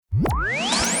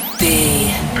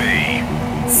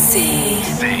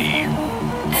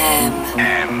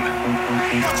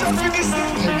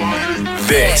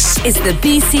This is the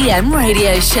BCM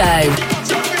Radio Show.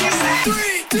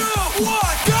 3, 2, 1,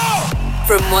 go!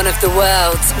 From one of the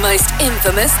world's most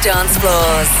infamous dance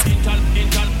floors.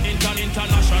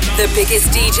 The biggest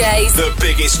DJs. The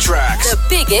biggest tracks. The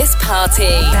biggest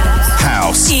party.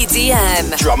 House.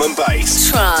 EDM. Drum and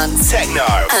bass. Trance. Techno.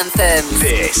 Anthems.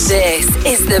 This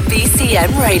is the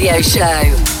BCM Radio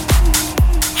Show.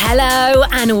 Hello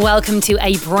and welcome to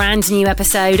a brand new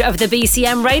episode of the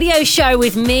BCM Radio Show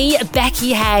with me,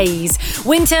 Becky Hayes.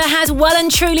 Winter has well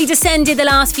and truly descended the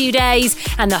last few days,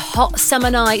 and the hot summer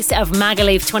nights of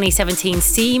Magaluf 2017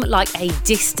 seem like a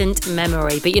distant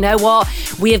memory. But you know what?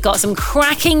 We have got some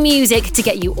cracking music to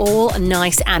get you all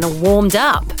nice and warmed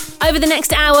up. Over the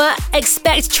next hour,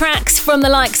 expect tracks from the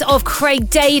likes of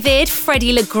Craig David,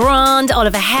 Freddie LeGrand,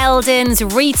 Oliver Heldens,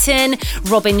 Riton,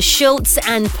 Robin Schulz,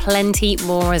 and plenty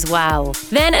more as well.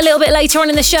 Then a little bit later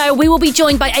on in the show, we will be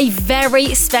joined by a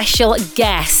very special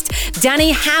guest.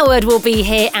 Danny Howard will be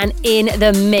here and in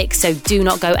the mix, so do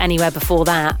not go anywhere before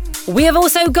that. We have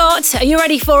also got, are you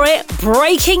ready for it?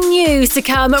 Breaking news to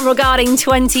come regarding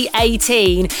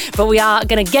 2018. But we are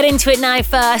going to get into it now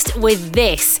first with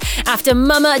this. After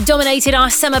Mama dominated our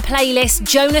summer playlist,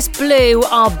 Jonas Blue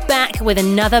are back with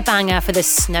another banger for the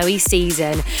snowy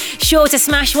season. Sure to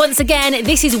smash once again,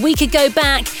 this is We Could Go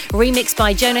Back, remixed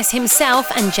by Jonas himself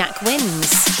and Jack Wins.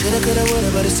 Shoulda, coulda, woulda,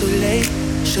 but it's too late.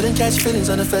 Shouldn't catch feelings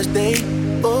on the first date.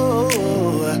 Oh,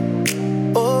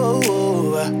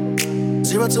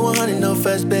 0 to 100, no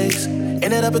first base.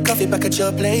 Ended up with coffee back at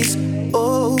your place.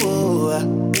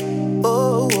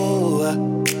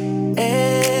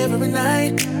 Every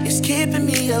night it's keeping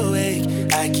me awake.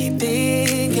 I keep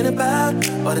thinking about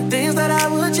all the things that I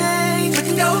would change. We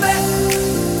can go back.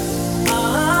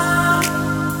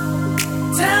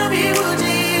 Tell me,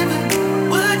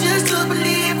 would you still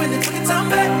believe when it's fucking time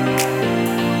back?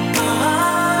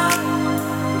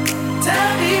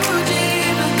 Tell me, would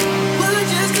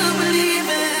you still believe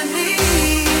in me?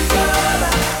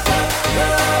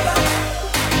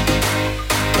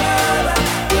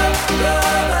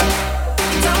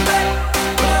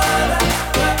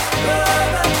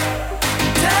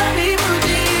 Tell me,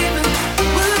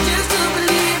 would you still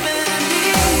believe in me?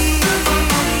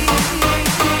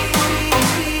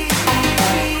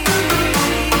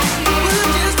 Would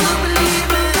you still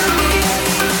believe in me?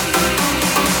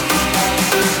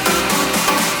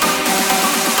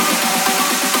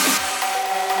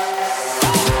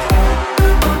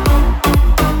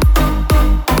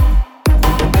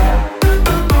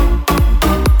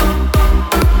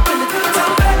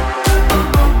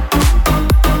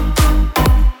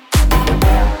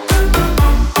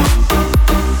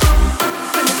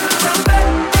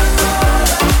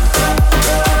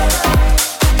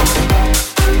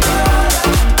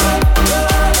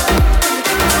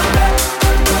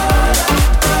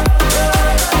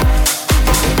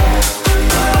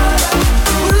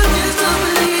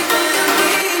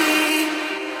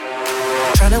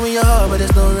 Tryna win your heart, but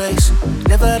there's no race.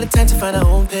 Never had the time to find our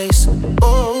own pace.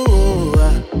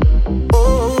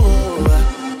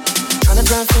 Tryna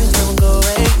drown things, never go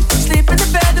away. Sleep in the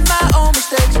bed of my own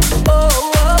mistakes.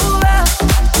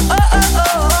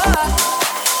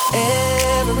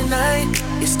 Every night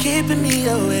it's keeping me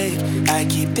awake. I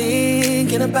keep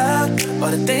thinking about all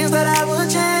the things that I would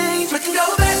change. We can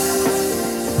go back.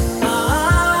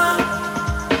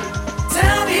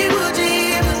 Tell me, would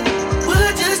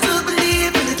you still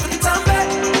believe in it? We can turn back.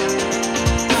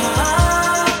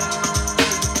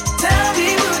 Tell me,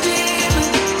 would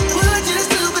you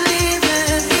still believe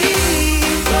in me?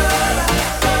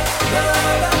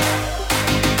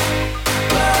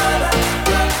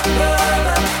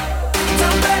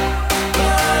 Turn back.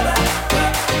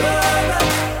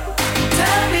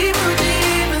 Tell me, would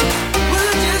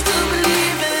you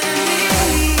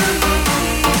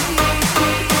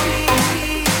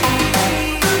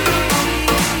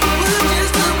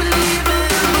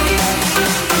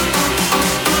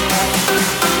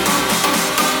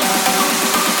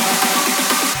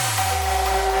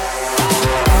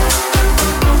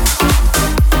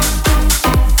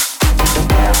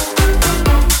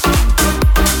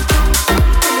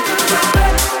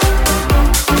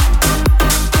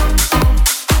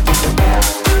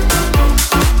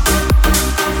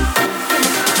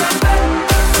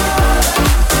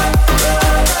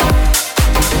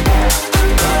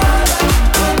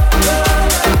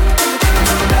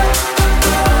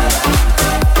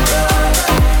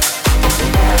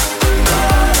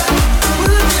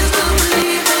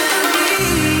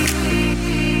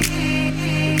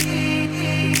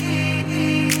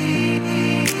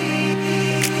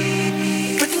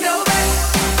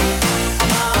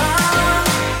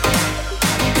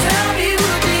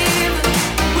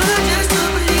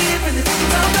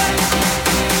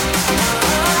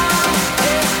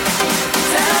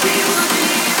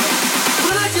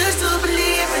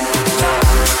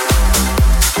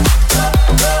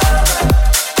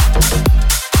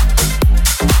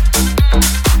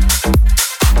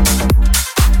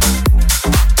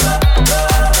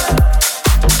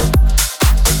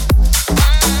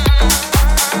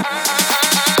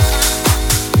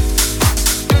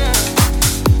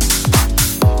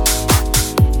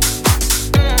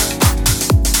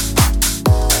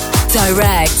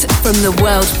from the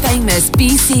world-famous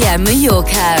BCM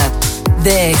Mallorca.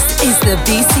 This is the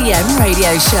BCM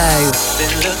Radio Show.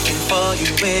 Been looking for you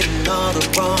in all the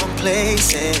wrong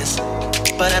places,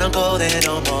 but I don't go there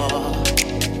no more.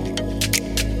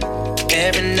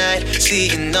 Every night,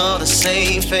 seeing all the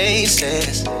same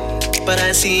faces, but I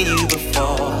ain't seen you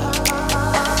before.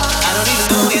 I don't even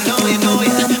know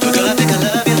you, but girl, I think I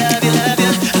love you, love you, love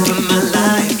you. I put my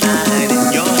lifeline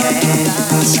in your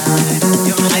hands.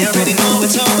 I already know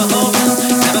it's over,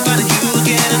 never finding you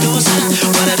again, I know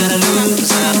what I gotta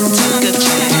lose, I took a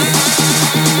chance.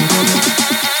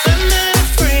 I'm not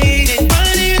afraid, ain't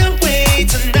running away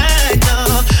tonight,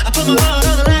 no. I put my heart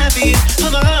on the line for you,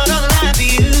 put my heart on the line for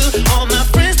you. All my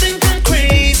friends think I'm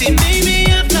crazy, maybe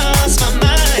I've lost my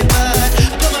mind, but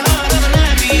I put my heart on the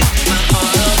line for you, my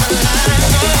heart on the line.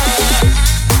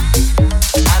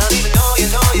 I don't even know you,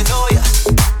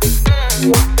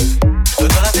 but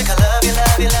girl, I think I love you,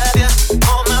 love you, love you.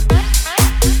 All my,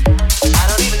 I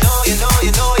don't even know you,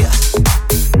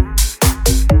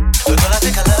 but girl, I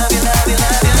think I love you, love you,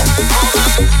 love you.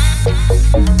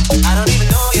 I don't even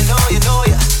know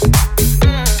you,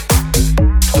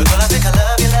 but girl, I think I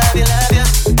love you, love you, love you.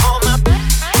 All my,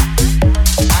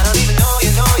 I don't even know you,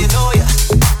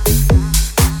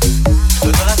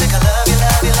 but girl, I think I love you,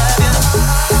 love you, love you.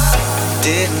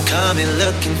 Didn't come in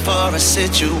looking for a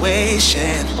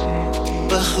situation,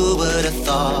 but who would have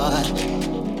thought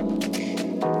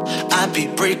I'd be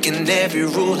breaking every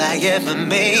rule I ever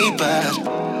made, but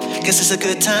guess it's a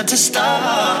good time to start.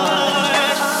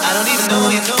 I don't even know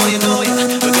you,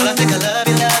 but girl, I think I love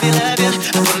you, love you, love you.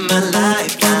 I put my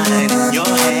lifeline in your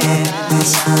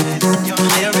hands.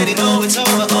 I already know it's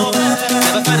over,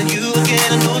 never finding you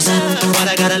again, I know what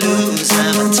I gotta lose,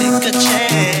 I'ma take a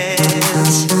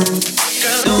chance.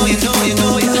 Girl, I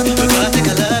know you, but girl, I think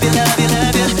I love you, love you,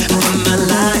 love you. I put my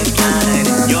lifeline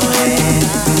in your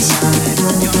hands.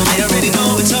 I already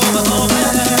know it's over,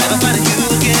 never finding you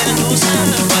again, I know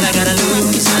what I gotta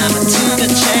lose, I'ma take a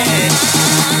chance.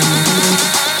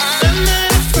 I'm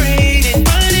not afraid, ain't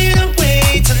running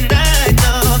away tonight,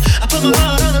 no. I put my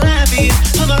heart on the line for you,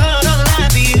 put my heart on the line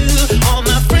for you. All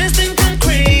my friends think I'm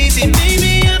crazy,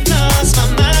 maybe I've lost my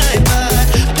mind, but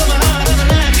I put my heart on the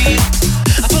line for you,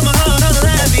 I put my heart on the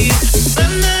line for you.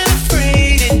 I'm not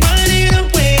afraid, ain't running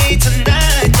away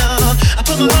tonight, no. I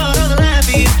put my heart on the line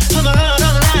for you, put my heart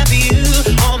on the line for you.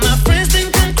 All my friends think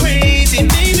I'm crazy,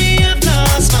 maybe I've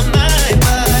lost my mind,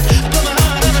 but I put my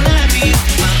heart on the line for you,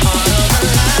 my heart on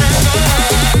the line.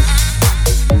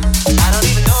 I don't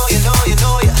even know you,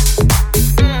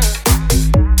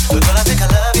 but girl, I think I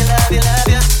love you, love you, love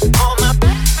you. All my,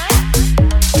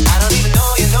 I don't even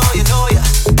know you,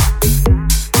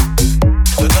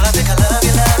 but girl, I think I love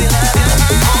you, love you, love you.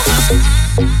 All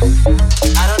my,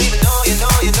 I don't even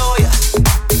know you,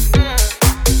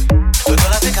 but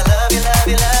girl, I think I love you, love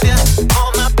you, love you.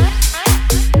 All my,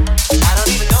 I don't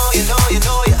even know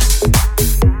you,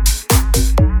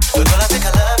 but girl, I think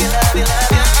I love you, love you,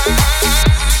 love you.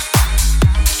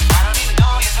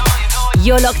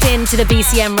 You're locked into the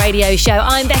BCM Radio Show.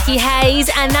 I'm Becky Hayes,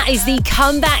 and that is the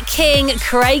comeback king,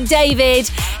 Craig David.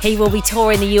 He will be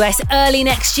touring the US early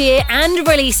next year and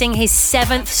releasing his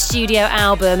 7th studio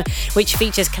album, which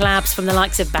features collabs from the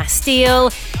likes of Bastille,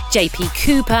 JP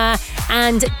Cooper,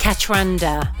 and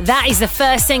Katranda. That is the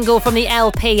first single from the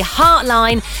LP,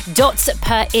 Heartline, Dots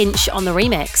Per Inch on the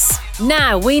remix.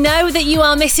 Now, we know that you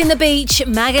are missing the beach,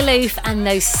 Magaluf, and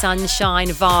those sunshine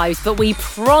vibes, but we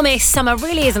promise summer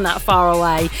really isn't that far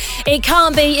away. It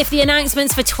can't be if the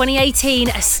announcements for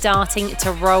 2018 are starting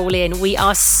to roll in. We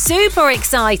are super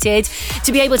excited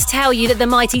to be able to tell you that the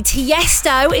mighty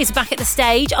Tiesto is back at the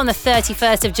stage on the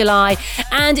 31st of July,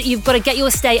 and you've got to get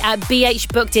your stay at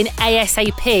BH Booked in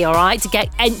ASAP, all right, to get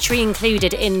entry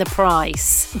included in the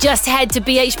price. Just head to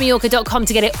bhmallorca.com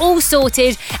to get it all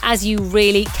sorted, as you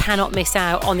really cannot miss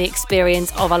out on the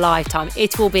experience of a lifetime.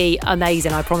 It will be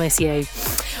amazing, I promise you.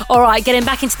 All right, getting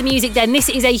back into the music then. This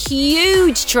is a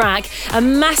huge track, a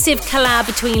massive collab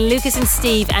between Lucas and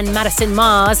Steve and Madison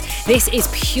Mars. This is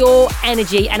pure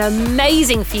energy and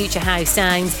amazing future house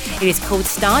sounds. It is called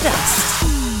Stardust.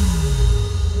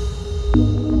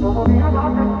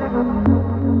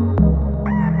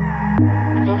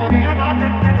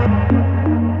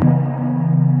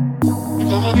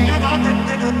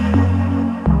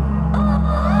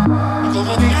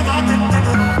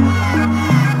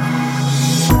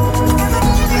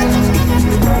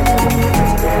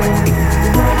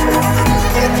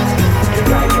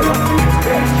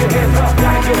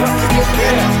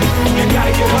 You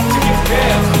gotta get up to get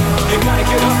down. You gotta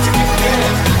get up to get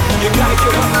down.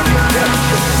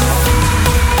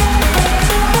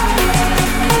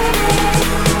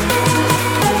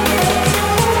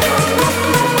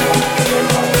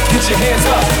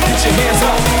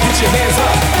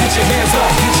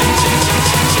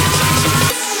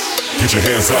 get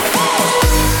your hands up.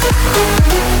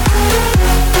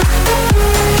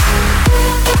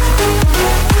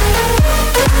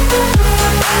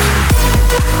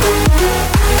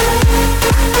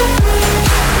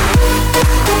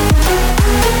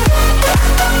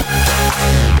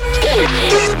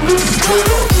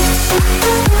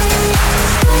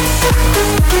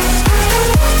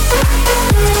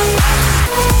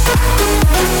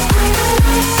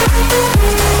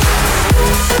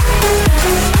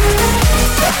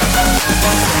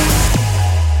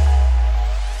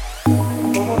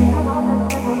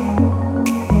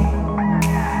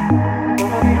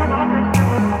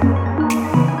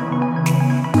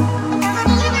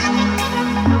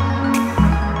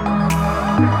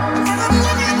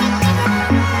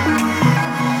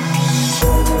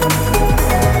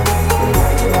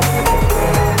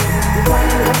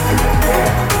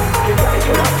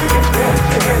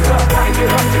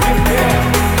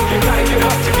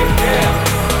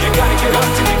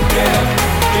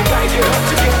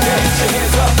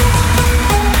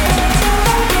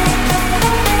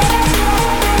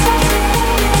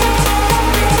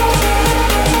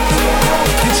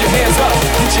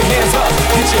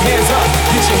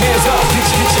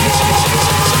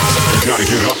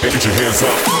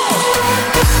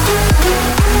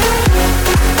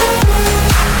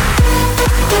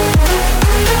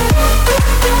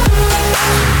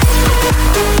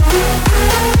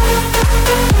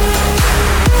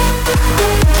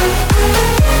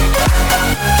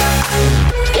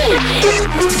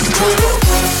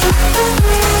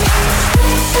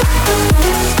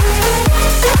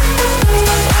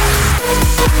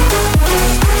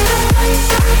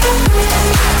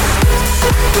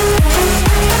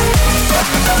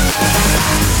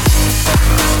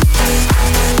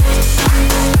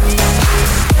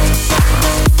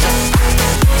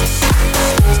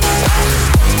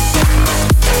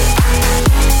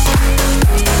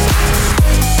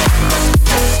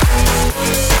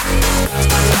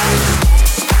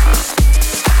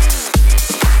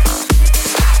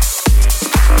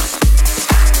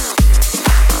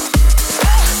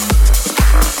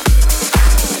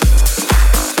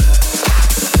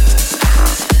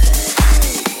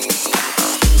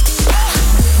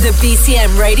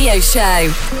 BCM Radio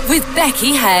Show with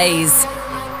Becky Hayes.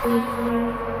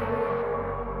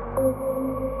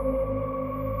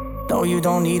 No, you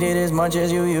don't need it as much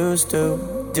as you used to,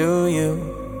 do you?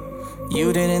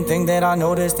 You didn't think that I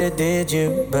noticed it, did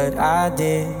you? But I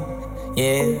did,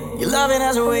 yeah. Your loving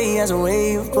has a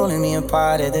way of pulling me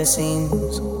apart at the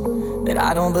seams. That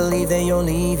I don't believe that you're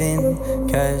leaving.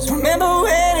 Cause remember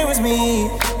when it was me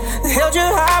that held you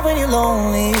high when you're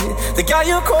lonely, that got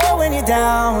you cold when you're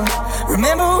down.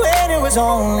 Remember when it was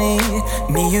only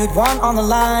me you'd want on the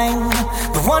line,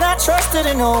 the one I trusted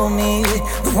to know me,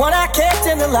 the one I kept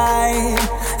in the light.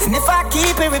 And if I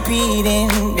keep it repeating,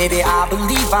 maybe I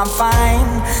believe I'm fine,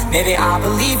 maybe I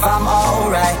believe I'm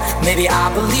alright, maybe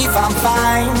I believe I'm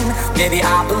fine, maybe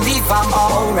I believe I'm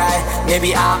alright,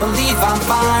 maybe I believe I'm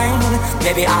fine,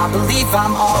 maybe I believe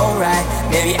I'm alright,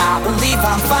 maybe I believe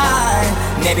I'm fine,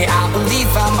 maybe I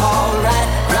believe I'm alright,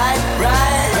 right.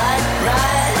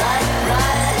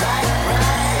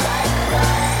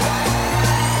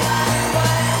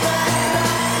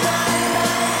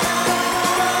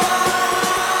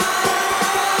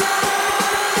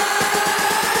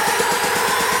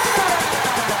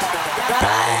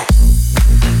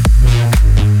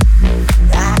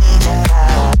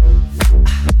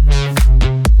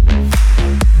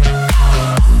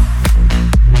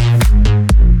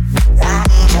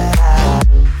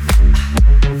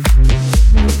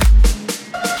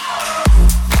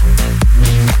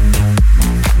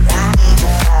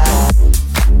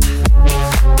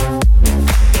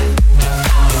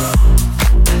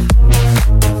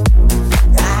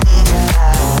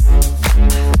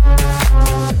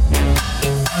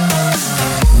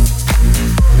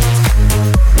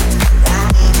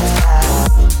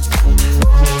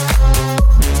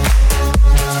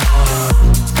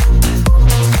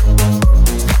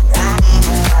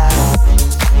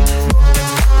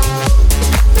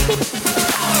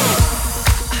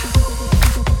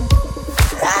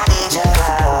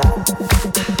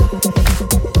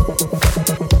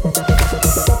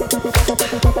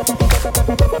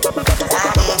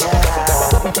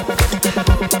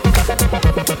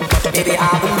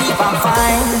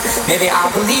 Maybe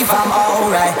I believe I'm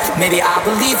alright. Maybe I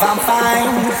believe I'm fine.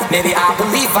 Maybe I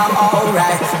believe I'm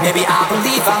alright. Maybe I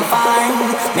believe I'm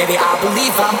fine. Maybe I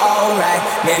believe I'm alright.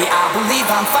 Maybe I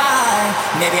believe I'm fine.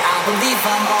 Maybe I believe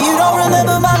I'm alright. You don't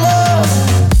remember my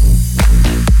love.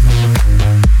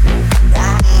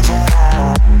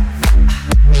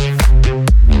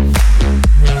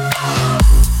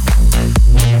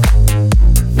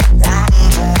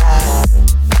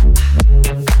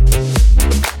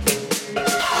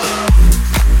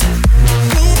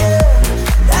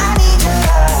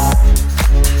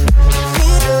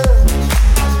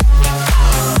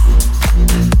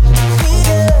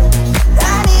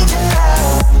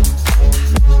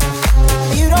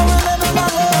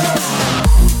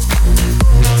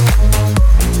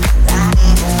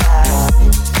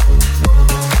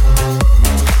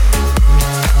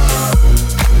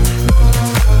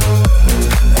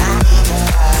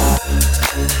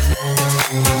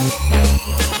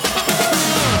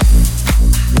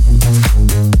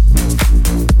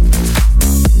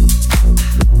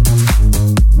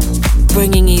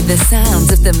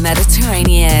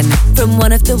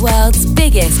 one of the world's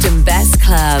biggest and best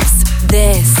clubs.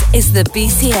 This is the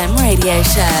BCM Radio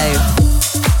Show.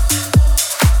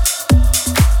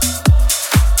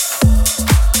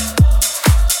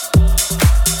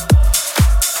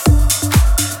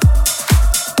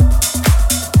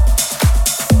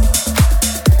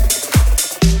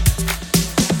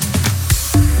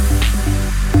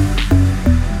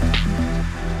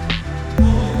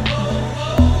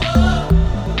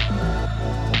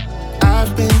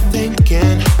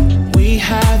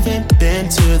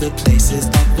 To the places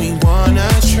that we wanna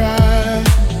try,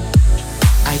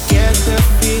 I get the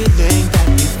feeling that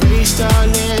we've reached our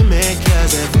limit.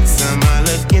 'Cause every time I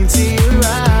look into your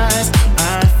eyes,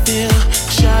 I feel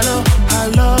shallow,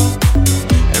 hollow,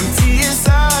 empty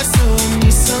inside. So I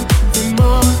need something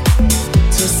more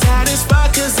to satisfy.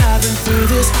 'Cause I've been through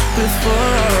this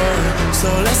before. So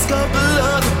let's go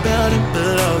below the belt and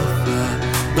below the floor,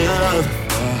 below the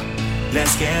floor.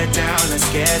 Let's get down, let's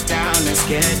get down, let's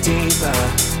get deeper.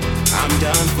 I'm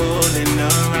done fooling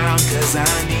around 'cause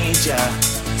I need ya.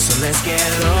 So let's get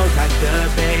low like the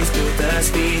bass through the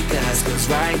speakers. 'Cause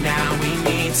right now we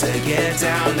need to get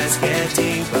down, let's get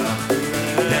deeper.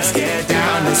 Let's get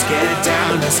down, let's get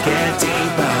down, let's get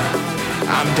deeper.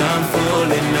 I'm done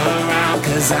fooling around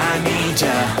 'cause I need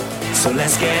ya. So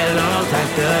let's get low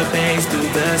like the bass through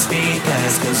the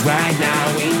speakers. 'Cause right now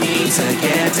we need to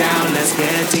get down, let's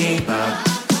get deeper.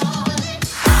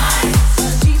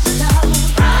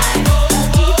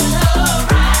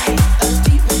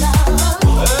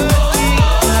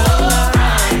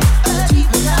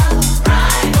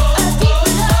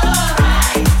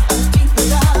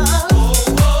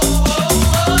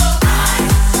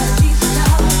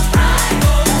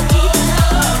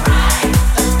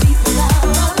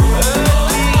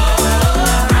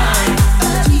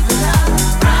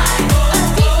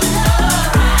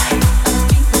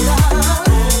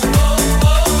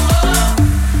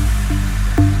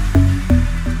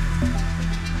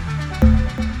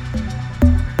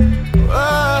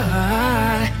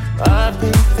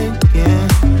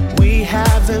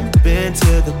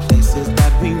 To the places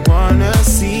that we wanna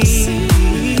see.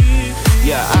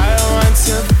 Yeah, I want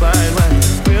to find where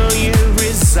real you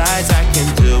resides. I can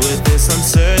do with this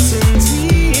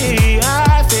uncertainty.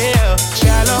 I feel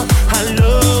shallow,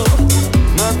 hollow,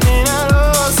 nothing at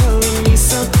all. So we need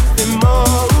something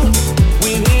more.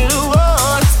 We need a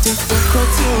war. It's difficult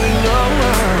to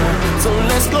ignore. So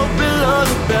let's go below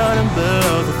the belt and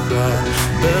below the floor,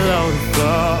 below the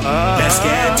floor. Let's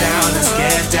get down, let's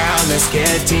get down, let's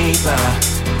get deeper.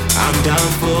 I'm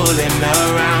done fooling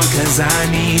around 'cause I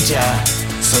need ya.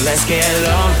 So let's get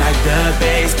low like the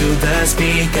bass through the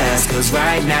speakers. 'Cause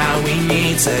right now we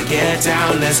need to get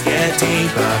down, let's get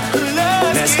deeper.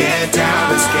 Let's get down,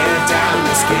 let's get down,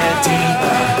 let's get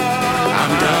deeper.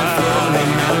 I'm done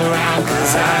fooling around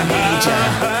 'cause I need ya.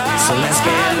 So let's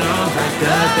get low like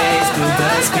the bass through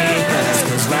the speakers.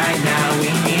 'Cause right now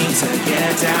we need to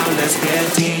get down, let's get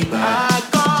deeper. I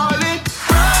call it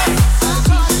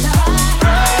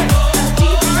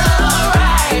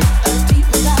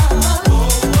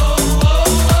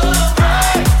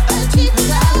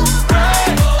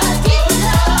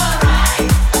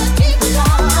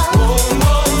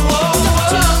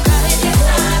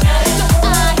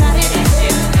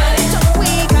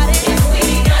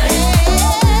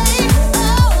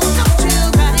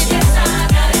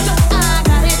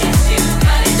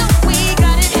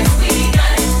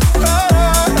oh,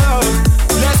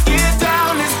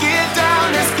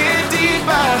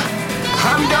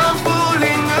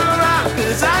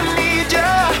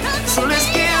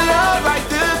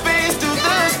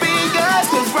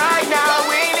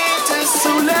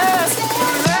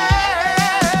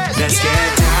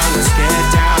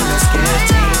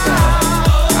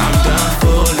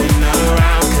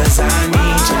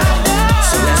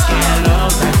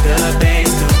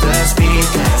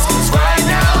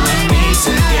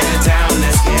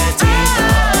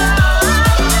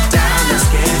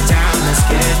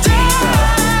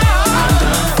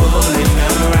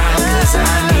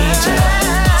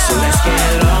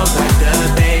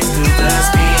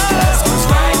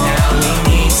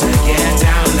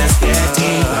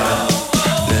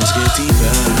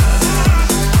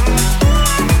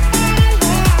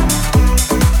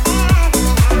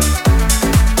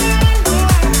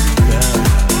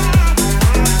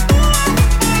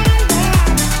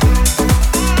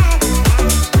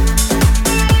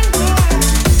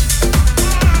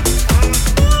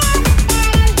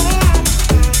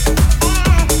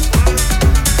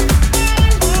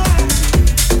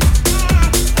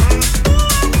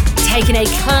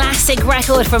 classic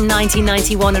record from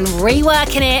 1991 and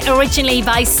reworking it originally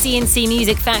by CNC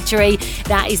Music Factory.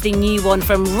 That is the new one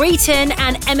from Riton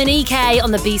and MNEK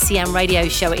on the BCM radio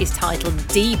show. It is titled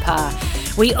Deeper.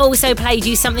 We also played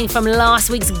you something from last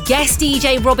week's guest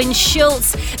DJ Robin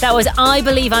Schulz. That was I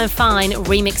Believe I'm Fine,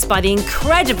 remixed by the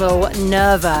incredible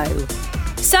Nervo.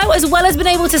 So, as well as being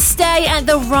able to stay at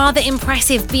the rather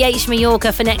impressive BH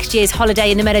Mallorca for next year's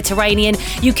holiday in the Mediterranean,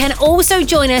 you can also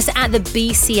join us at the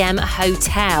BCM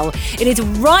Hotel. It is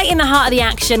right in the heart of the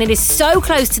action. It is so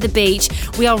close to the beach.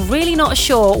 We are really not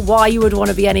sure why you would want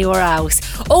to be anywhere else.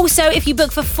 Also, if you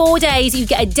book for 4 days, you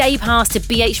get a day pass to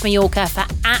BH Mallorca for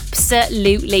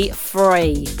absolutely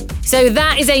free. So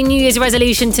that is a New Year's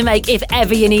resolution to make if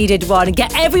ever you needed one.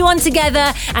 Get everyone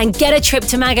together and get a trip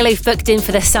to Magaluf booked in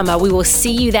for the summer. We will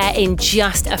see you there in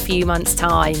just a few months'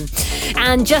 time.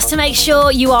 And just to make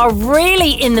sure you are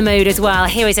really in the mood as well,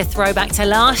 here is a throwback to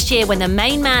last year when the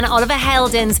main man, Oliver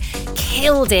Heldens,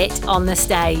 killed it on the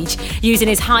stage. Using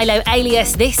his high-low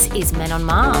alias, this is Men on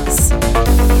Mars.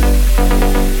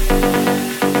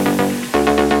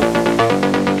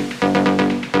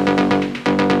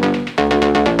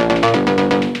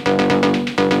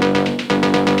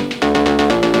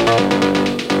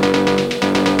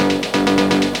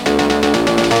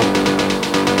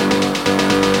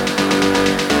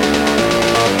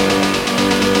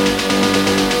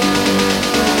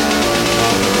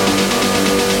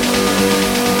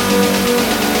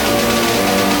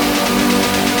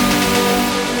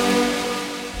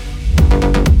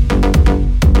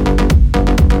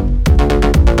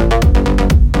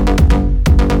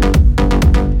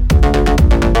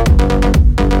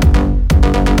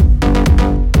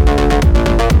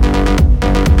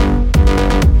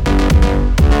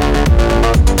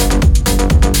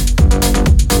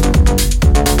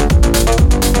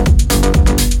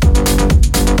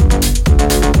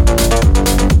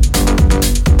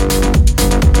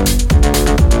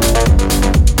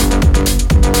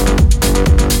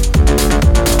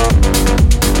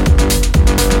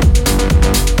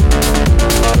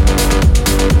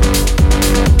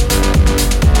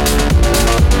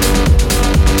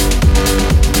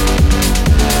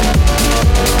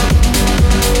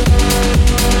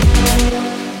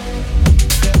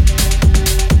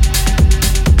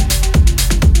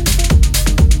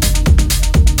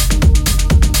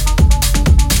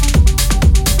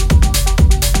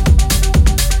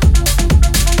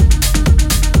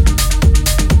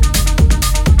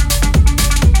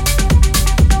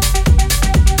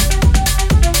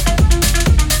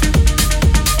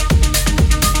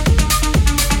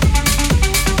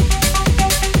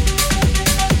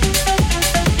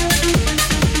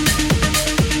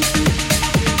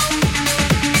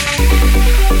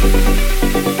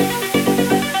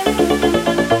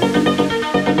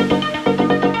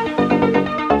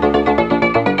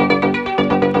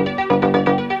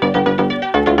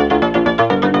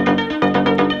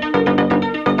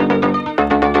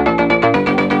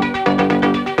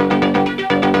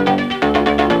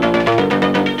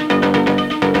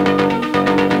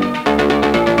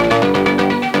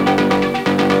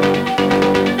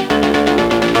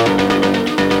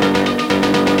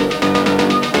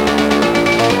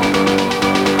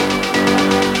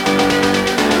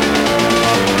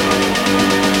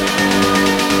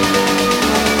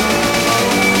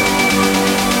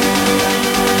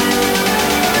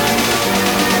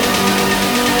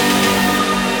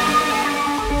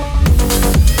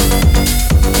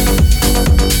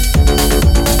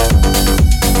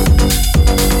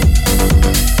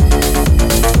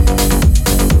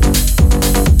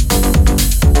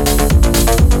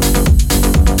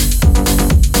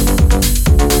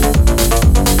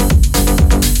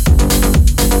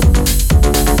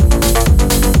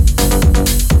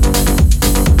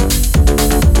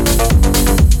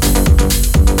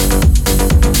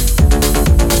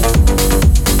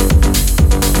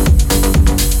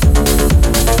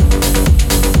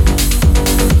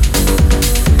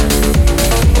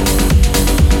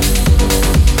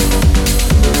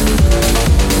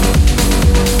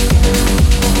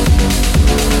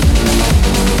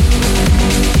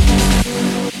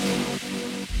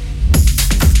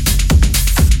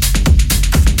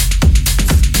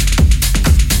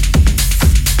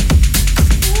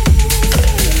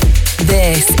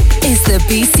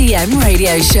 BCM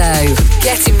Radio Show.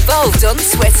 Get involved on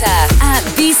Twitter at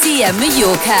BCM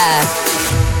Mallorca.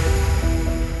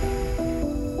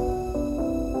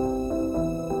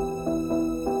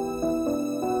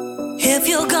 If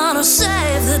you're gonna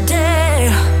save the day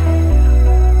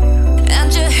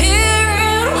and you're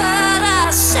hearing what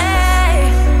I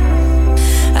say,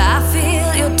 I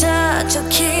feel your touch, your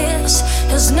kiss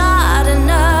is not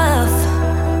enough.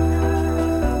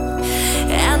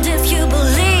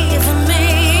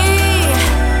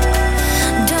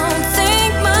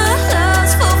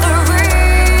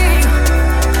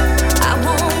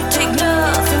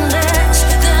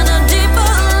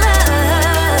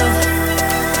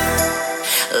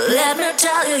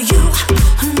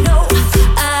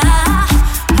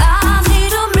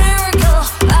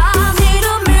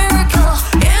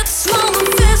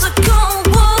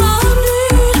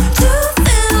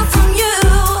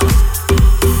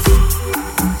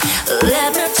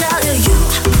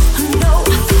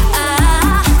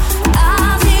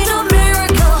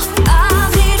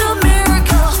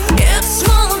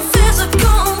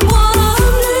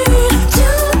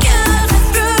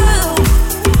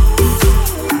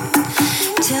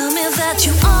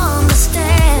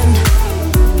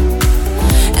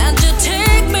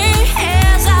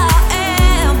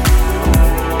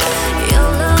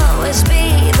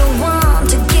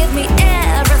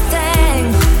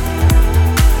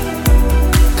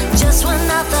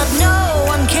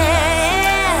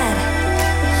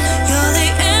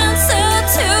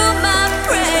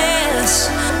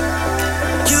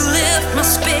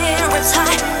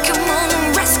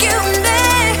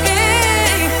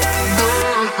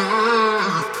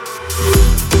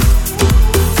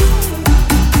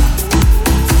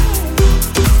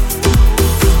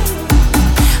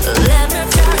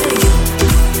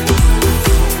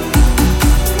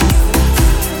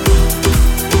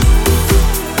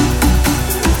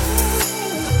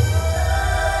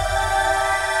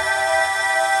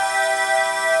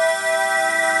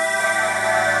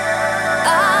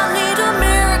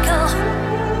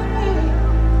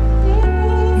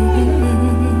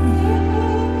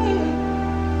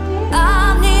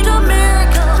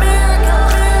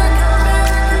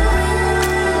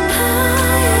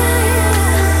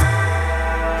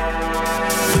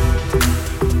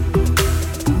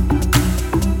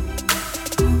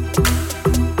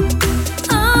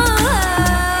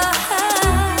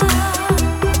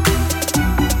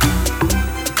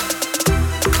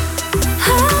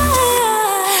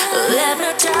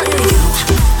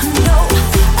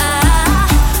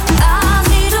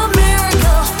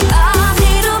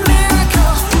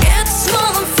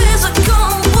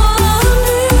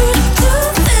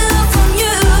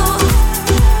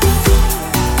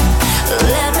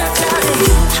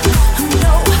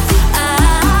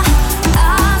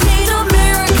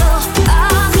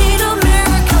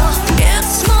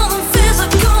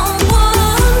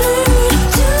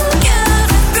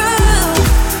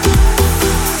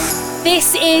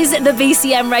 the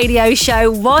BCM radio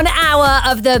show. 1 hour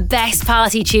of the best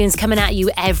party tunes coming at you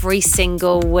every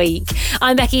single week.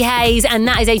 I'm Becky Hayes, and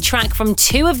that is a track from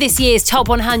 2 of this year's Top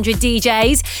 100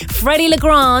 DJs. Freddie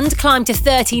Legrand climbed to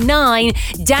 39,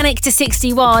 Danik to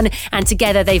 61, and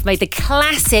together they've made the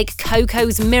classic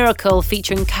Coco's Miracle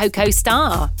featuring Coco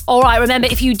Star. All right, remember,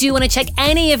 if you do want to check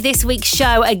any of this week's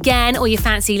show again, or you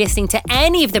fancy listening to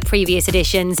any of the previous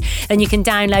editions, then you can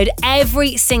download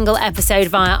every single episode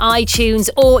via iTunes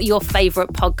or your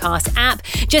favourite podcast app.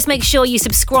 Just make sure you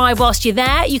subscribe whilst you're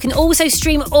there. You can also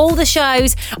stream all the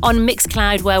shows on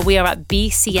Mixcloud, where we are at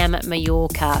BCM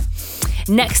Mallorca.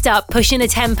 Next up, pushing the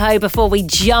tempo before we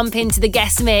jump into the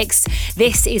guest mix,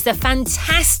 this is the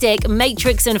fantastic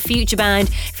Matrix and Futurebound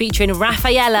featuring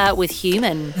Rafaela with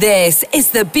Human. This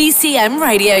is the BCM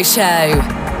radio show.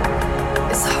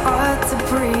 It's hard to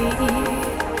breathe,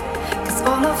 'cause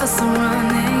all of us are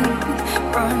running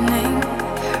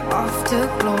after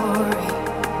glory.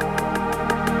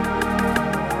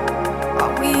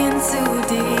 Are we in too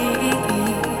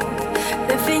deep,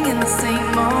 living in the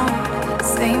same old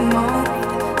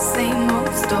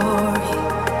story?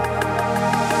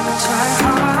 We try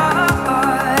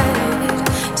hard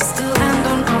just to land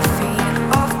on our feet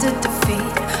after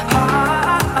defeat.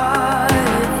 Hard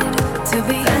to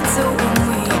be better when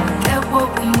we get what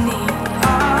we need.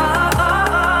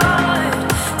 Hard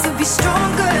to be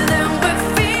stronger than we're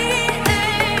feeling.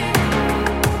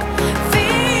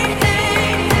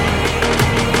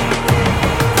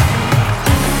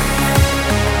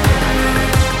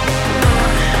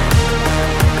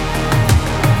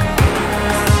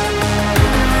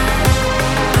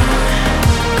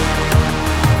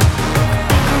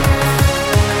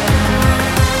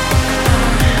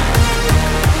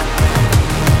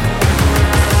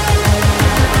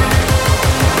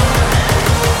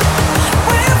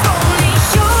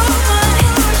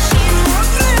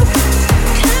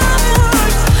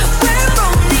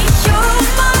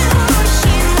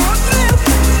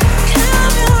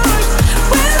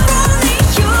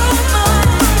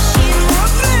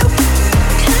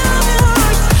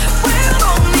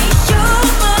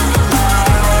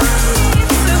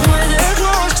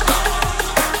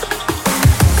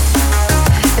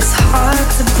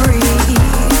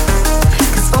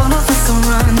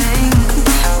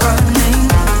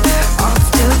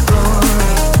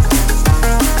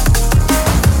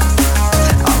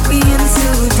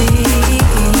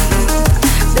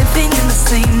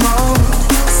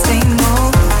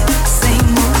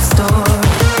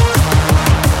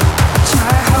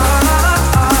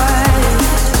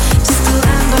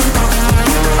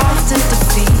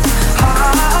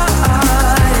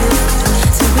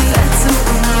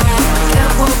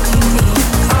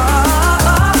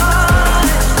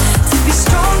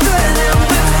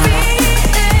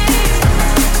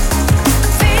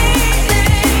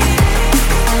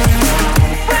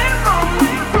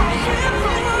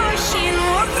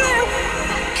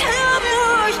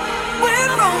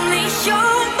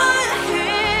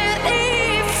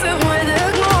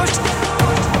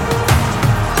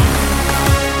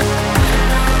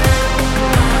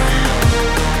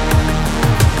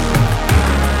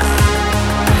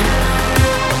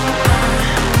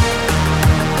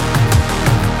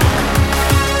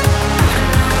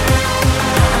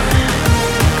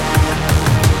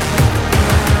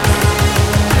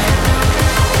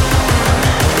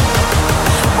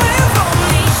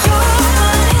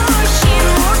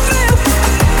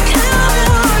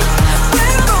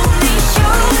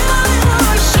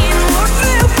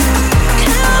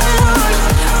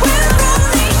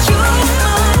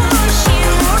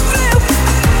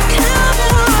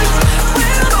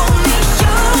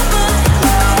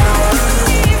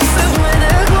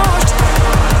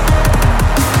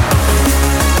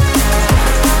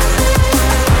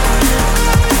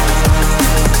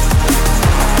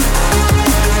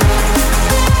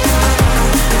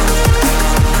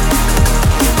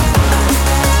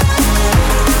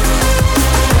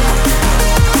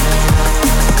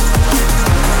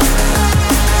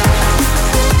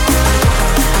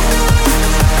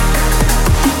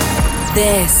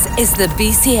 This is the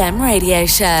BCM radio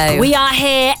show. We are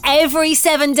here every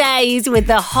 7 days with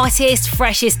the hottest,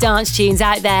 freshest dance tunes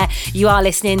out there. You are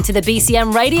listening to the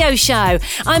BCM radio show.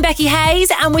 I'm Becky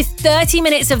Hayes, and with 30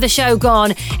 minutes of the show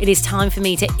gone, it is time for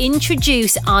me to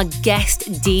introduce our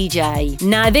guest DJ.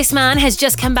 Now, this man has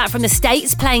just come back from the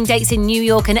States, playing dates in New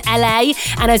York and LA,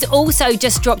 and has also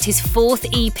just dropped his 4th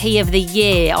EP of the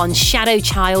year on Shadow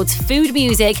Child's Food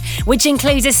Music, which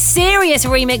includes a serious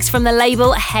remix from the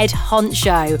label Head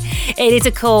Honcho. It is,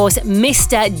 of course,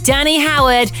 Mr. Danny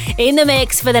Howard in the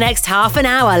mix for the next half an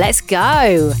hour. Let's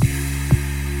go.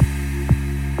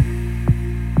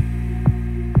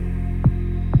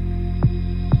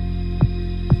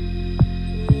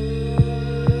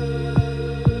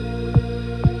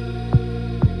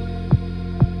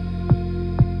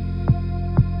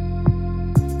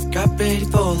 ready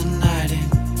for the night in.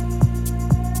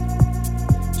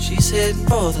 She's heading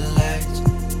for the lights,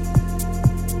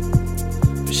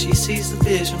 but she sees the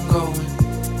vision going,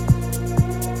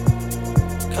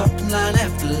 cupping line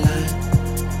after line.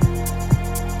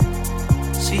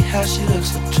 See how she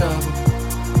looks like trouble,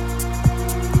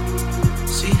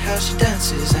 see how she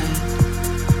dances and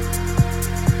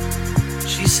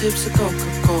she sips the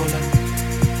Coca-Cola.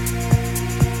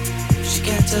 She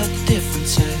can't tell the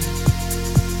difference yet.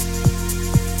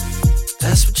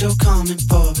 That's what you're coming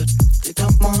for, but they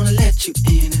don't wanna let you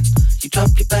in. And you drop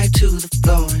your back to the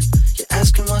floor and you're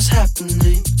asking what's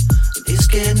happening. It's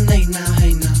getting late now,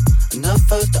 hey now,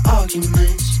 enough of the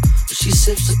arguments. But she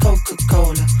sips the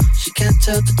Coca-Cola, she can't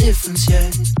tell the difference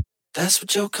yet. That's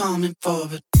what you're coming for,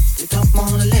 but they don't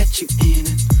wanna let you in.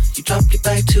 And you drop your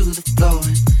back to the floor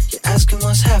and you're asking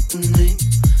what's happening.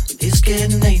 It's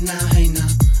getting late now, hey now,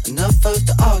 enough of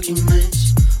the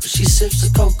arguments. But she sips the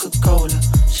Coca-Cola,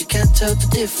 she can't tell the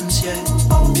difference yet.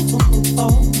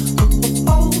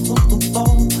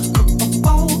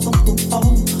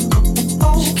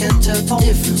 She can't tell the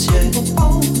difference yet.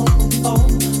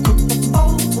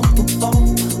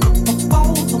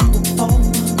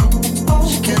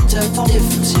 She can't tell the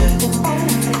difference yet.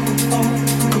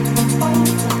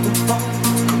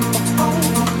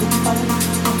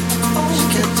 She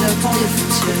can't tell the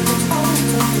difference yet.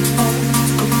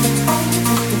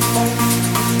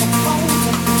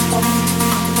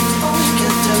 She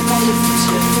can't tell the difference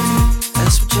yet.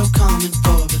 That's what you're coming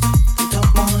for, but they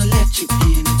don't wanna let you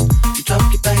in. You drop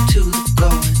your back to the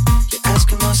floor and you're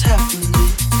asking what's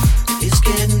happening. It's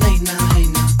getting late now, hey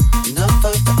now, enough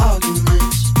of the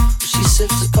arguments. But she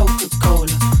sips the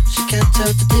Coca-Cola, she can't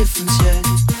tell the difference yet.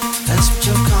 That's what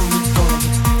you're coming for,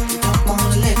 but they don't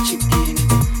wanna let you in.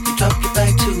 You drop your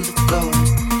back to the floor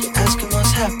and you're asking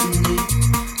what's happening.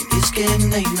 It's getting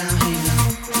late now, hey now,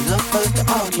 enough of the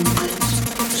arguments.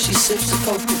 But she sips the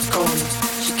Coca-Cola,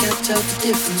 she can't tell the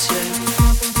difference yet.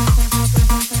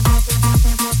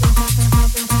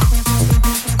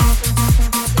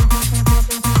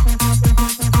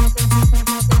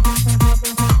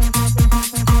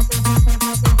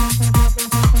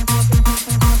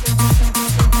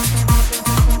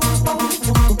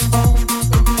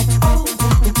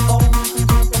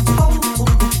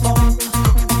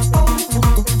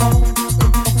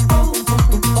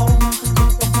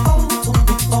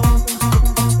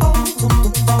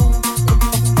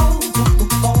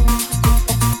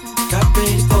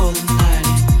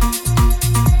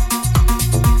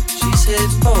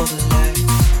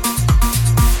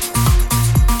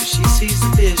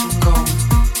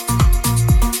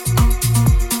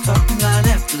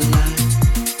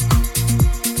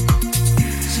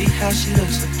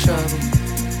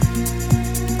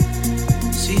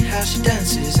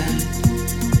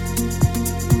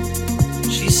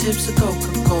 She sips the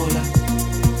Coca-Cola,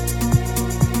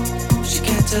 she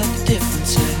can't tell the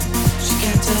difference yet.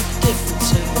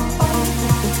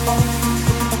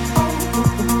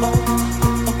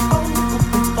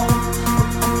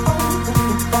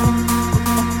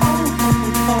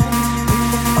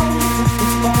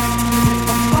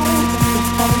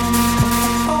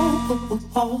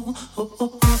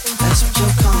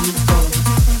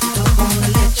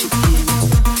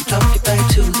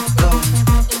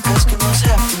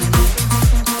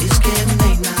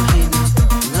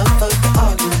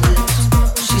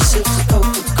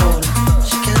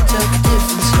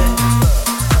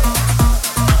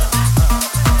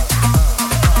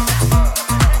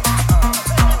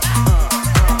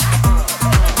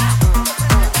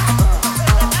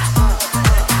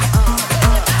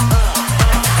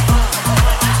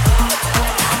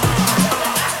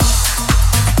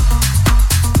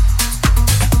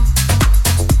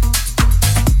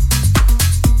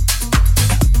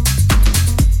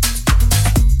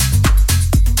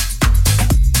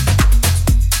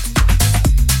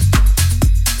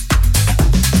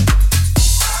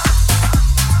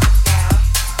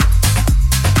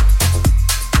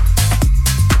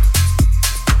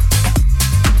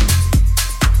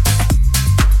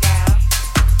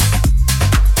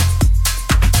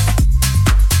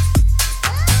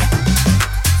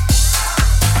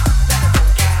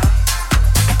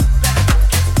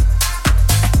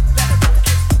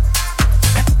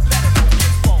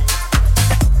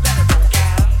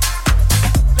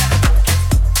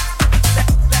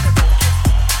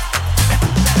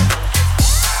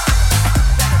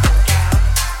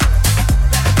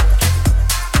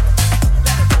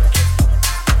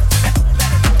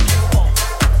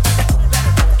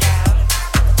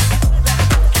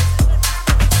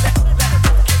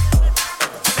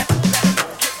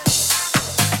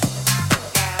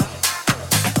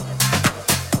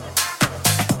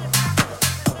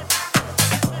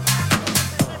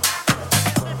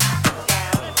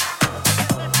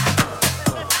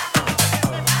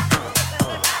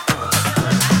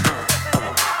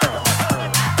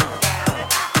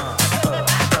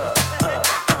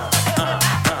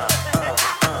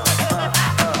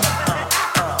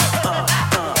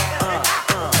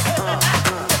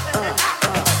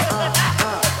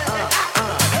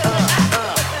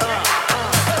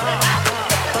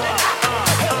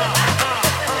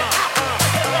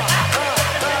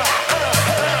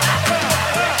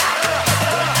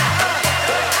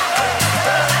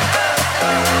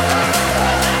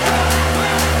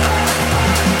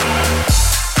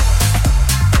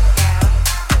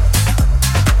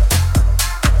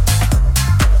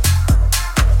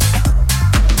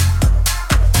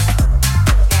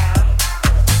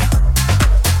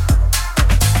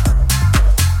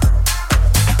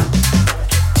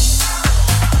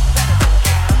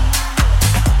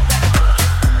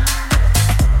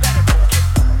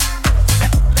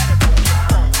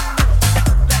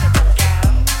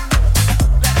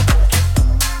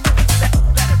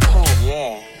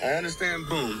 understand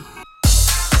boom?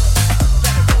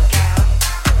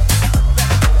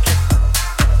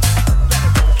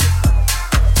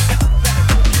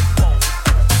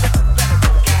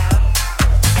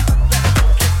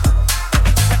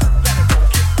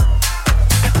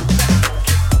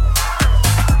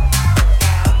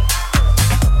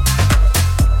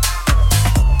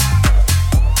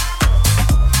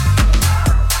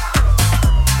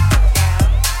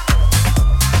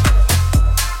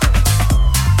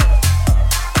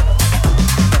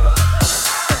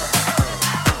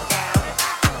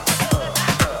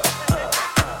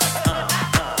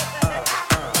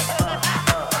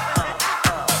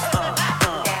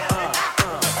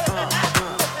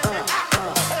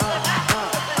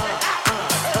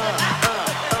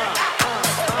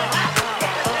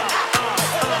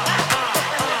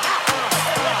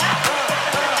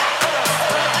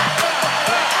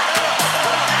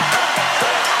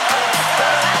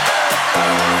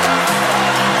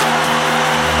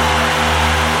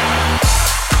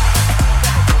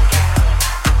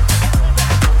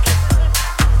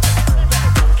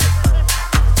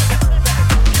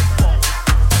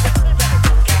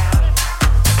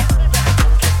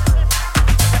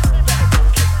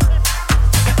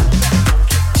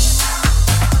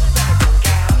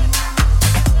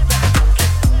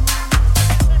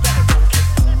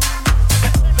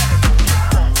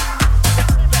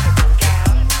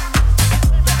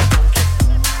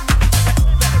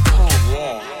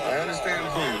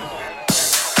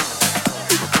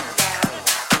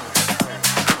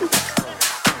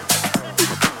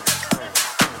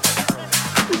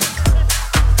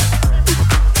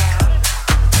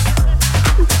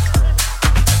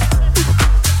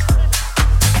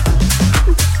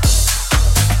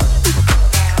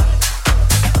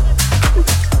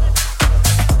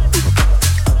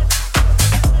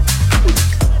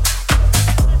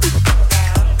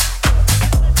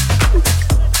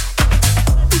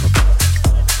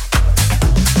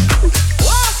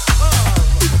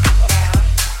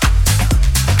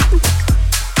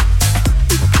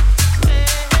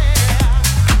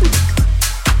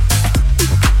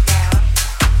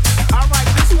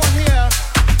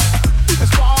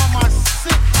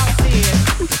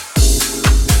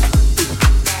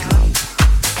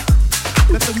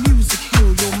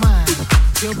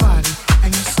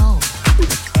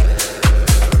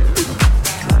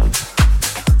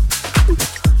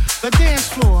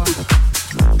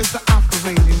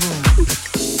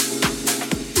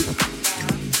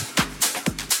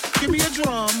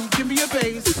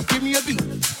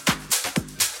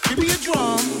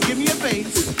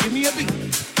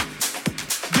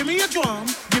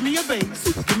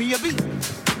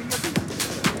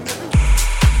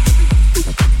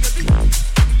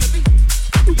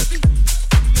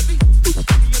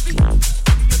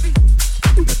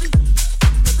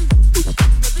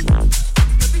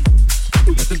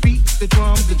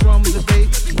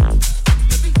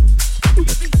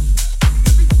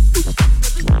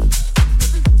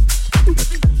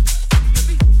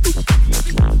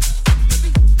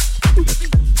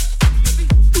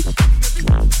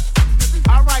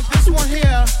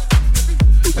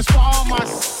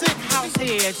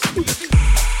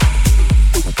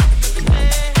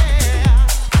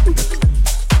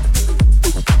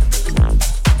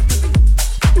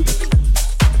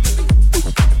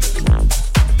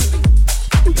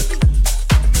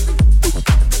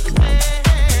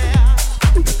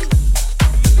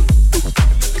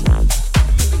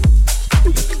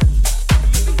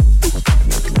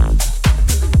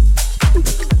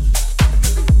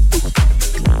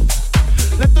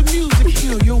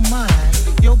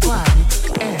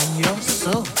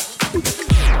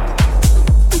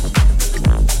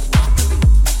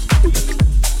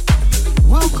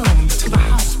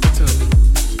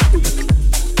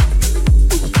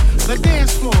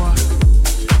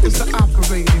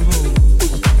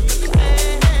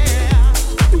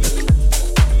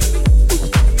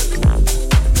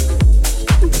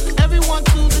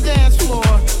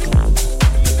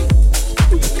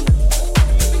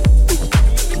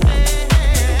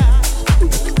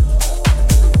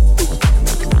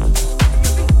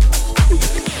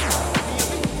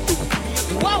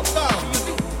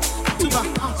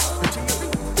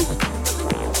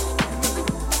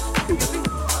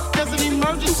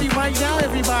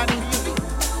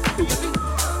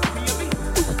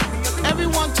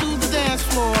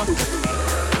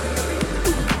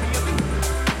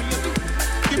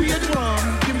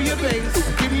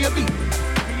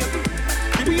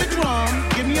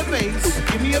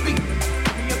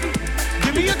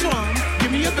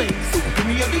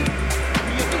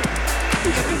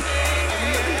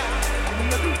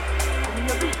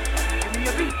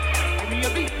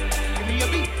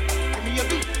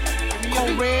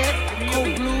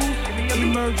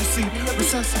 emergency,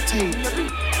 resuscitate.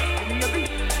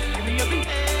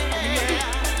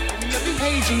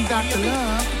 Paging Dr.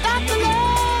 Love. Dr.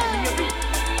 Love!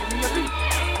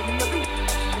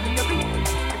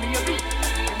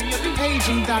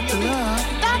 Paging Dr.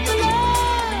 Love. Dr. Love!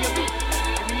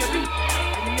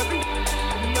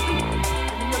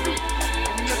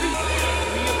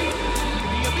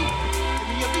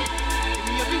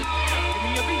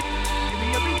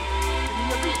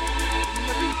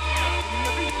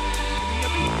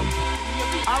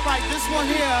 All right, this one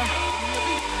here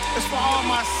is for all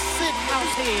my sick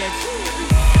house heads.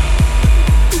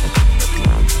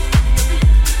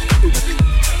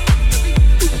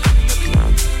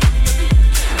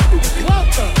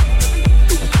 Welcome.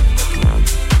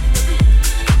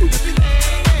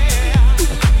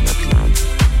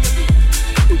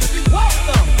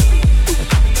 Welcome.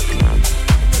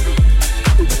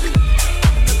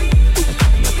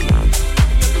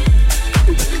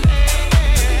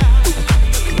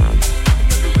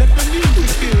 Let the music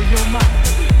fill your mind,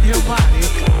 your body,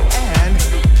 and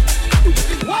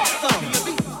welcome.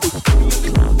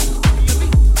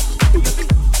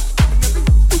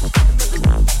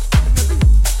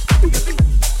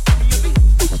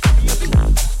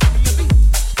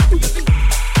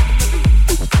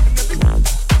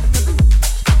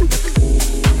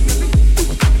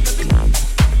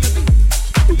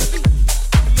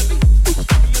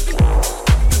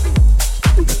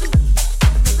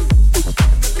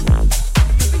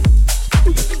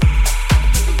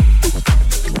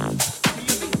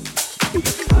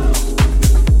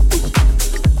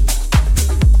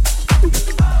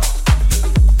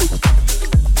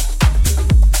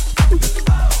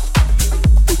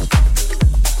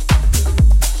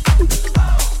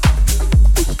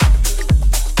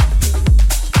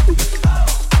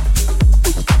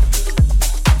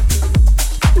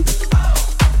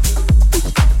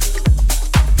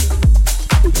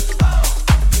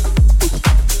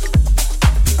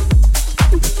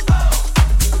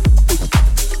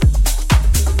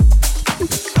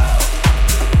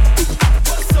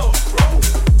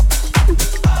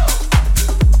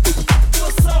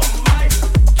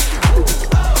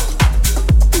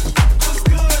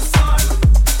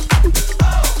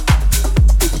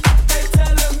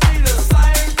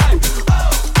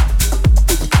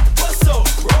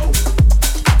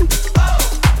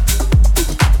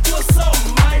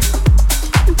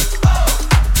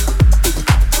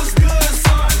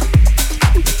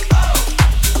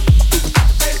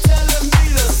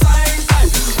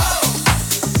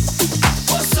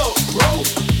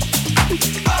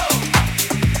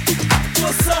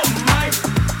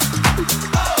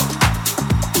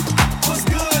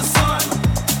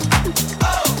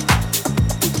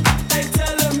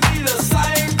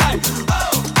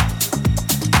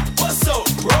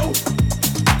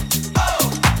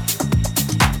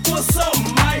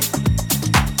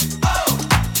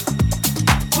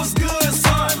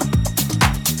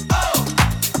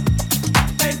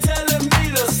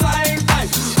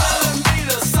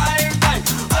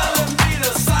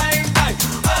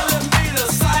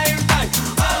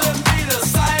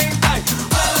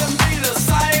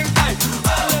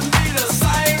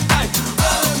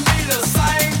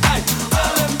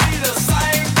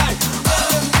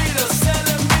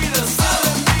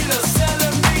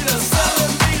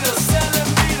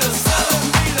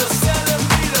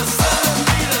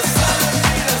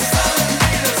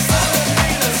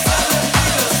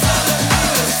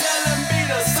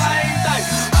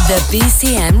 The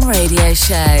BCM Radio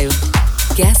Show.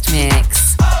 Guest Mix.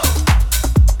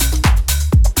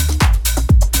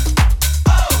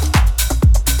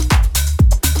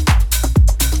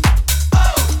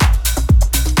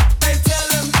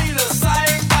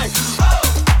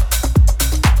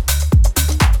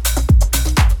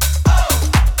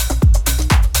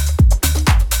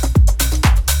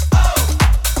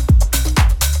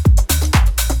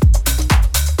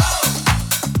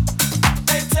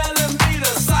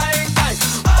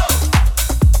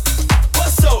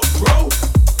 What's up, bro?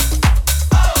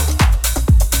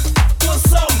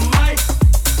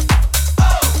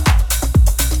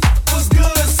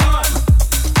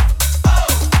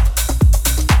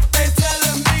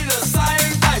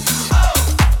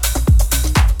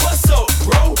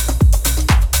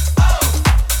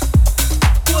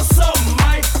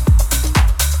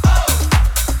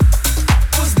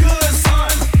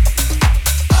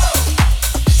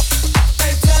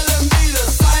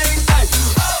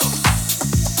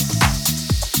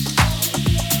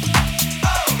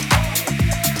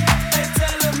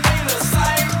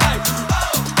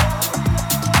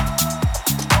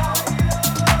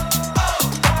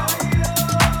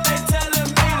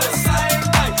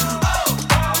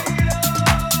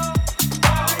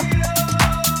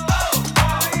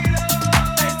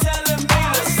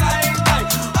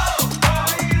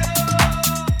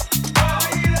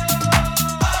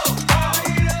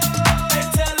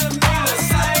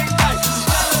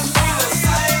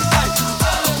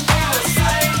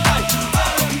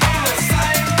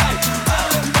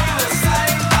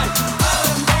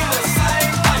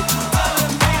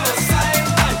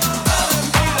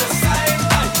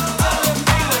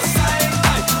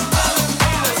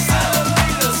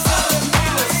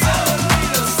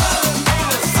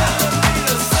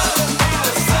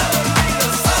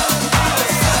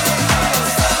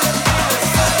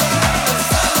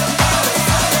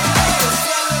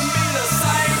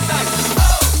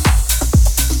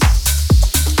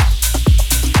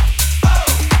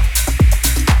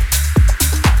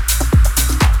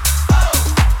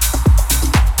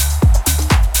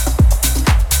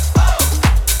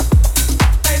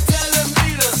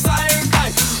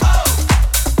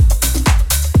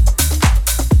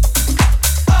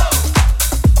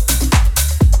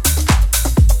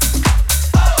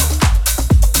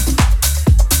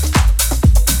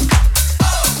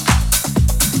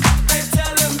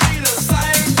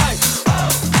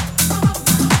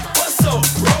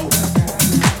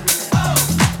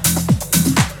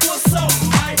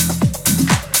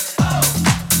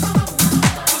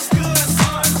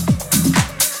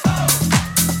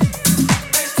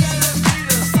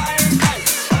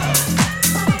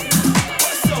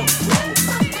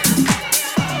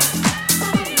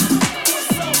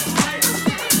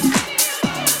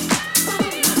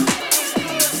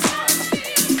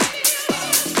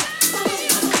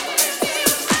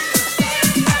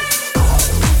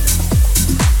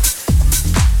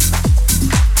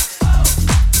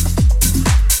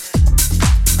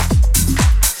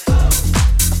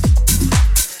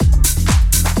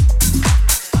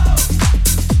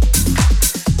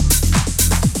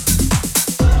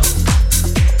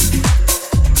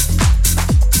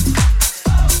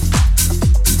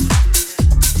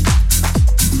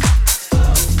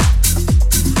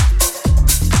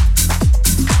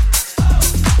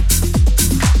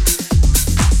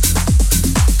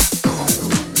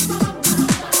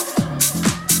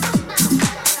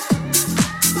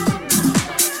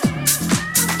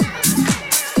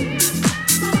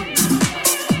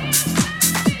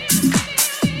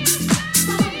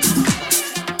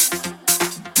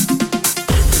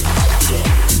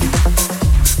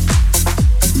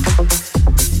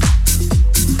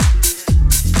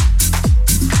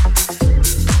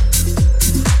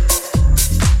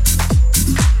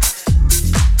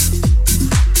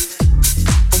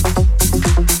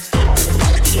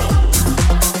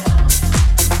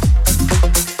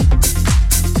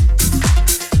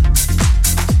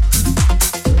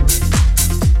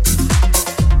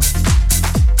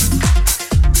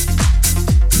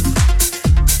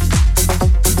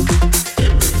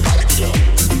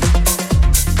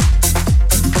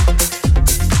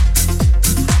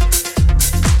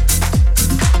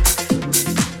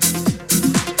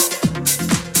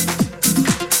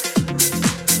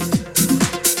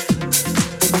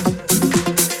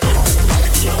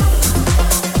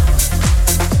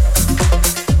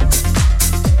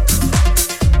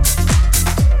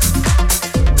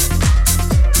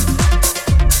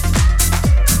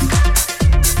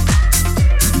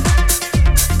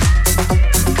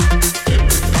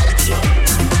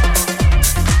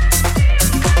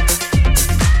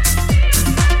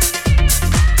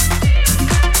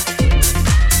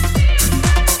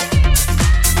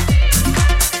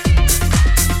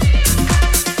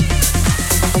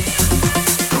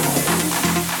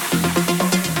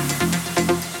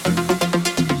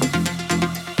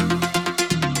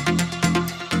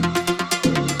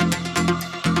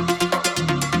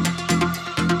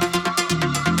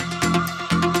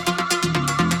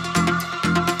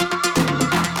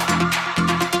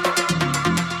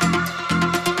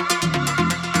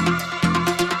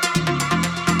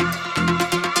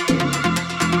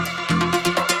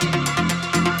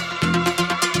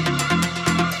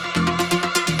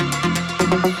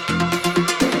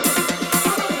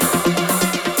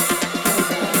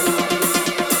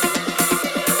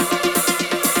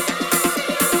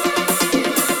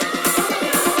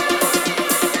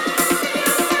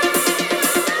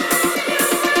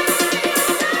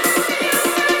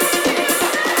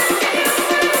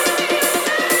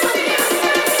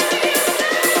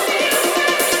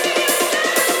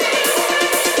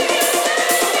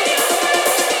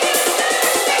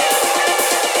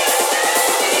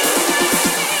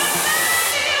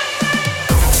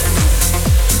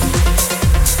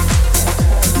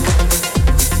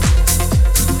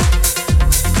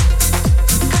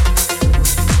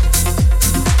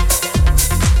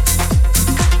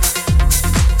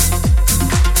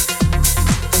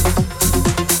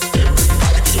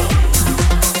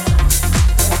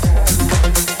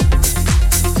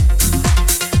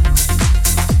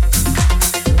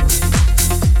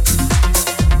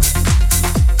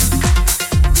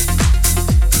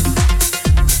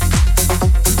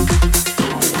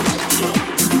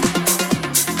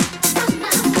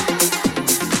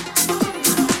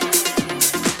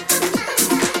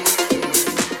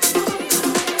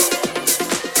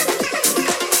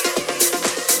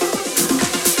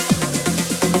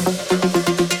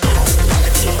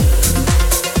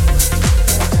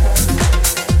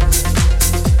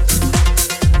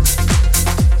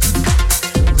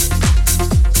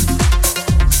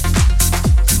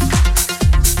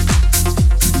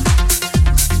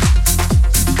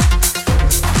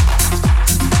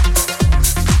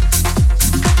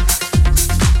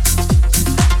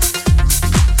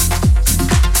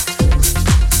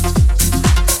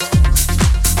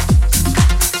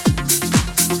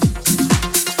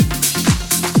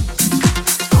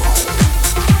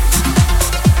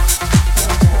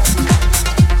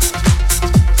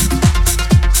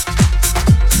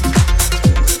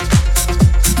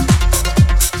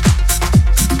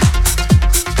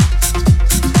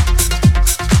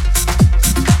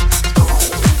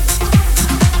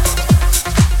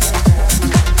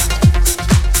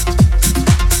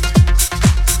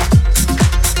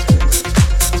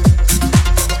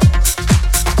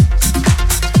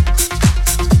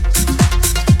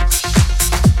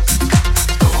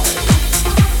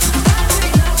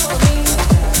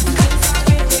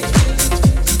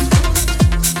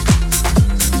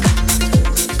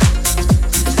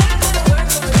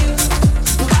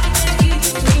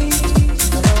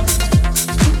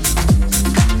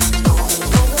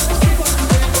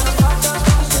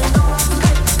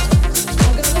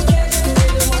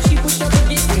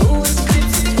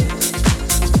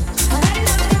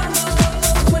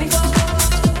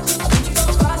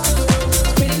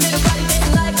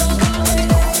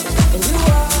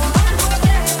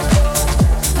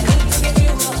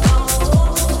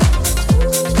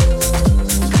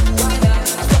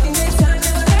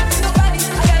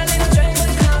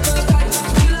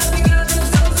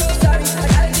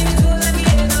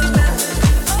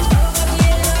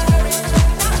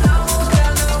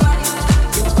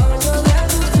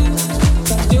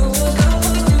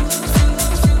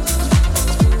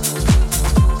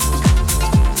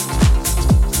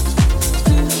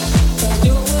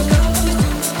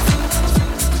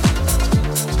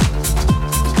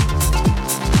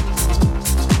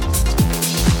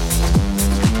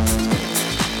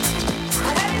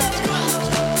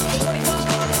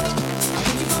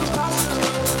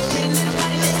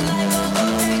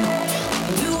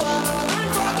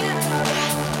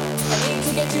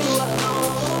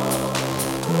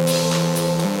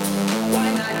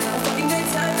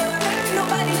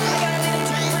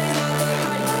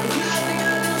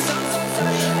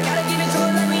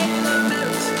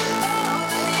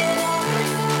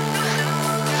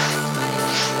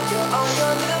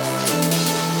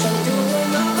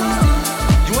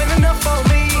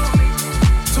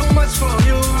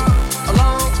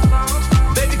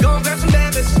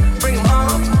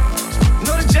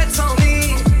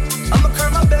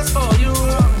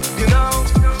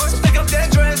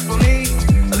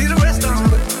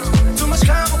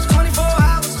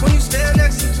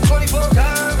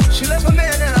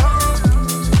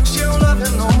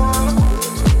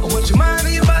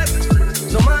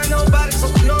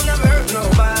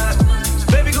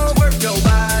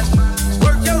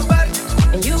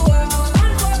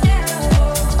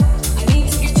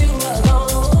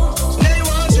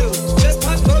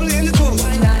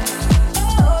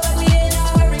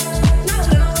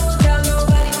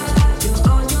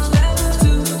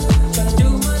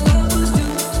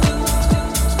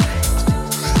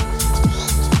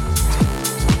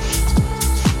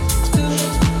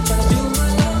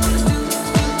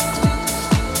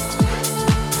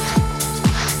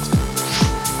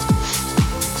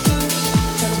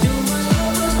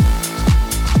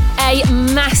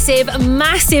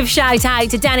 massive shout out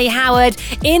to Danny Howard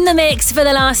in the mix for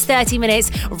the last 30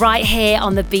 minutes right here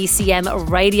on the BCM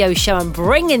radio show and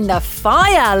bringing the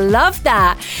fire. Love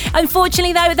that.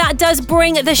 Unfortunately, though, that does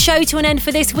bring the show to an end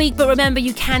for this week. But remember,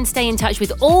 you can stay in touch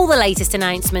with all the latest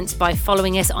announcements by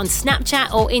following us on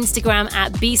Snapchat or Instagram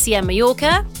at BCM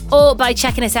Mallorca, or by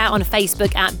checking us out on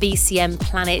Facebook at BCM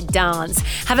Planet Dance.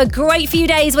 Have a great few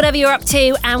days, whatever you're up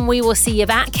to, and we will see you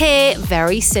back here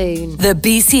very soon. The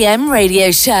BCM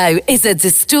radio show is a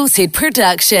Distorted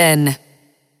production.